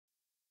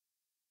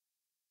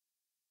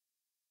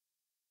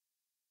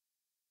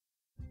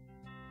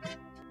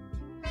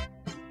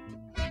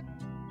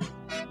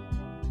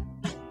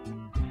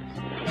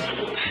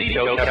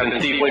Cito, Captain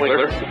Steve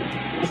Winkler.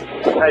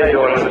 How you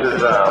doing? This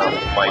is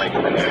Mike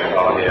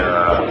out here.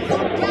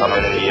 I'm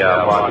in the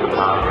Boston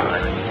Hospital.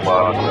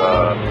 Lost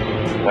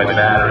my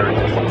battery.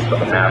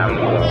 Something happened.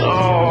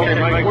 Oh, okay,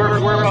 Mike. Where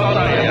about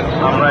are you?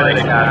 I'm right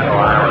at Castle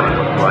Island.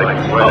 Like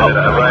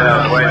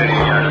right in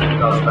the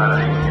south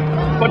side.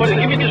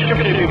 Give me a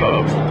description of your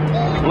boat.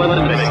 Listen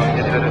to me.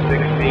 It's a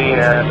 16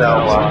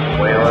 SL Boston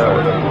whaler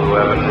with a blue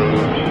Evan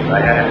Rouge. I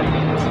had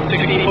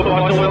 16-foot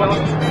Boston whaler?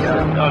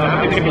 yeah. How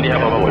many people do you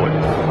have on board?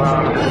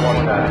 Just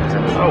one guy.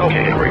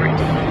 Okay, great.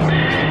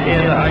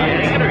 And are you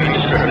anchored or are you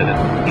just drifted?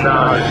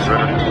 No, it's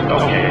drifted.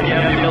 Okay, do you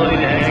have the ability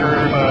to anchor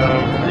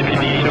if you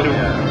need to?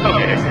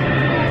 Okay.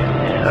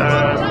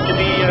 Give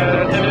me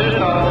 10 minutes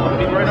and I'll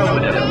be right over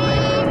there.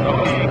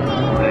 Okay.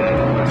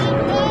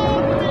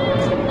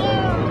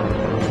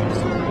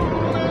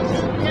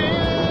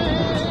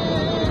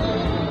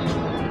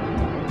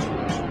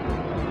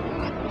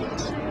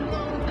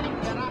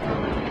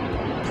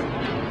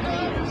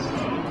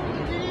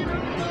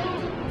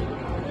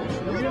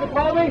 You gonna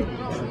call me?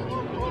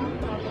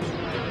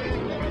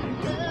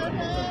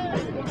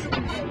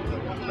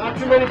 Not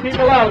too many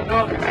people out. No.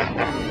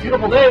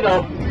 Beautiful day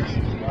though.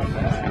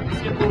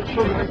 Get a little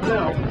chilly right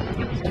now.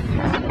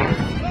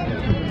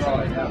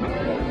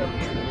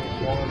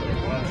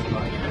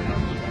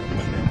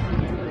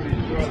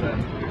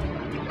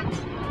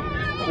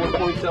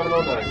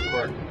 4.709,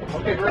 correct.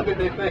 Okay, very good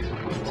day, thanks.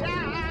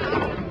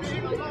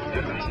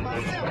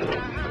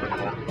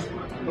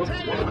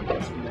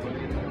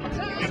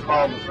 You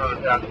called the front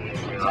of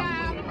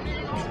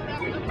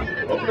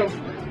Okay.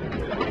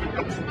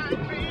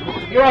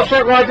 You're all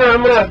set, Roger.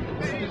 I'm gonna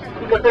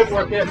put my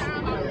paperwork in.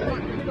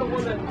 The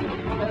one that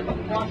has the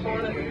plus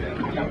on it.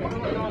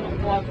 The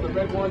plus, the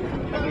red one.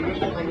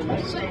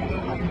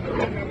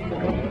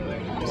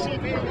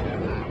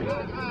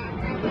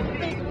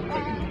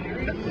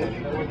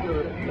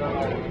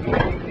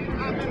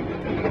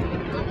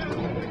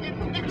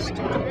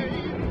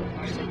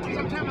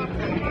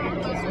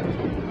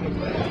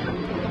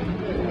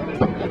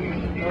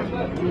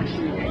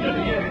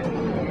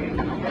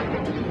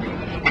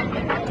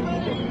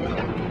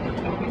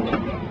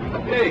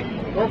 Okay,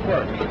 go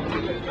for it.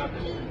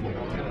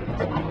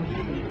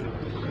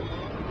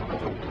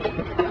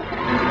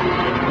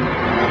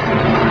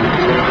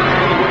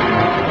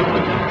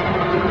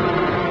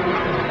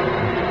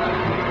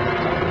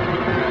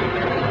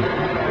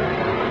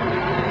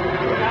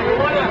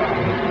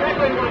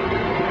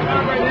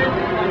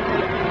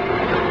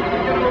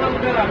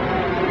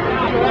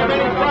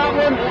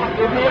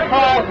 Give me a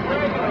call. Give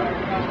me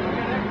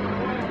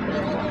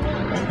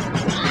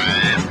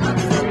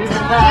a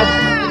call.